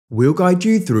We'll guide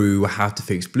you through how to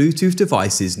fix Bluetooth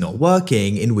devices not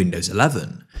working in Windows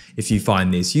 11. If you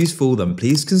find this useful, then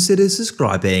please consider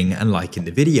subscribing and liking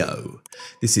the video.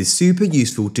 This is super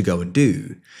useful to go and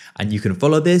do, and you can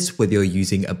follow this whether you're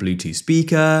using a Bluetooth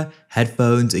speaker,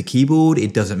 headphones, a keyboard,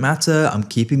 it doesn't matter, I'm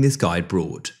keeping this guide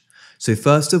broad. So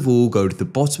first of all, go to the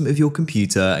bottom of your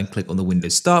computer and click on the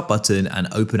Windows Start button and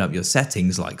open up your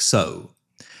settings like so.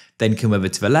 Then come over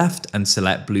to the left and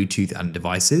select Bluetooth and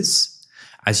devices.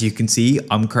 As you can see,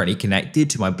 I'm currently connected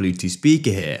to my Bluetooth speaker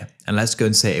here, and let's go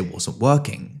and say it wasn't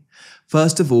working.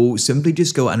 First of all, simply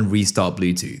just go and restart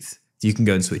Bluetooth. You can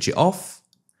go and switch it off,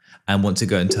 and once it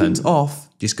goes and turns off,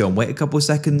 just go and wait a couple of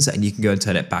seconds and you can go and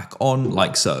turn it back on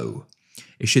like so.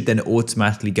 It should then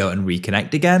automatically go and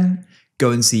reconnect again. Go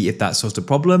and see if that solves the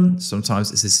problem.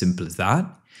 Sometimes it's as simple as that.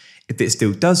 If it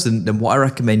still doesn't, then what I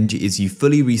recommend is you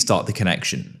fully restart the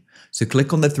connection. So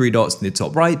click on the three dots in the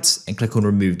top right and click on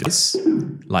remove device,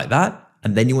 like that.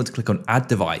 And then you want to click on add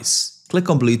device. Click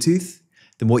on Bluetooth.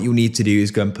 Then what you'll need to do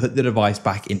is go and put the device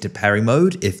back into pairing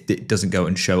mode if it doesn't go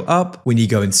and show up. When you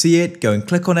go and see it, go and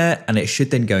click on it and it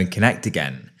should then go and connect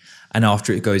again. And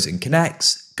after it goes and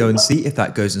connects, go and see if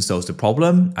that goes and solves the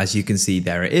problem. As you can see,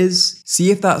 there it is.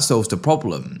 See if that solves the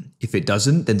problem. If it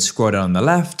doesn't, then scroll down on the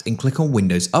left and click on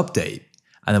Windows Update.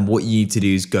 And then what you need to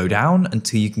do is go down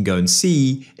until you can go and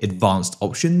see advanced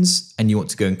options, and you want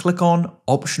to go and click on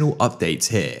optional updates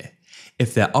here.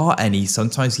 If there are any,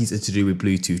 sometimes these are to do with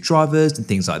Bluetooth drivers and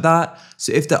things like that.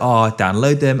 So if there are,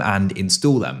 download them and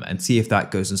install them and see if that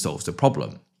goes and solves the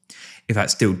problem. If that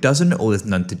still doesn't, or there's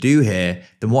none to do here,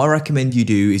 then what I recommend you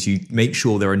do is you make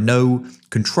sure there are no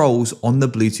controls on the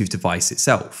Bluetooth device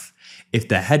itself. If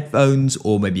they're headphones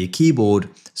or maybe a keyboard,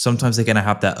 sometimes they're going to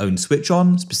have their own switch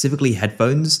on, specifically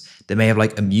headphones. They may have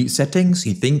like a mute setting, so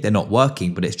you think they're not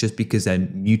working, but it's just because they're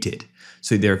muted.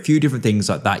 So there are a few different things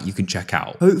like that you can check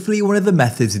out. Hopefully one of the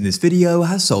methods in this video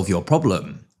has solved your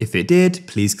problem. If it did,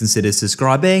 please consider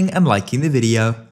subscribing and liking the video.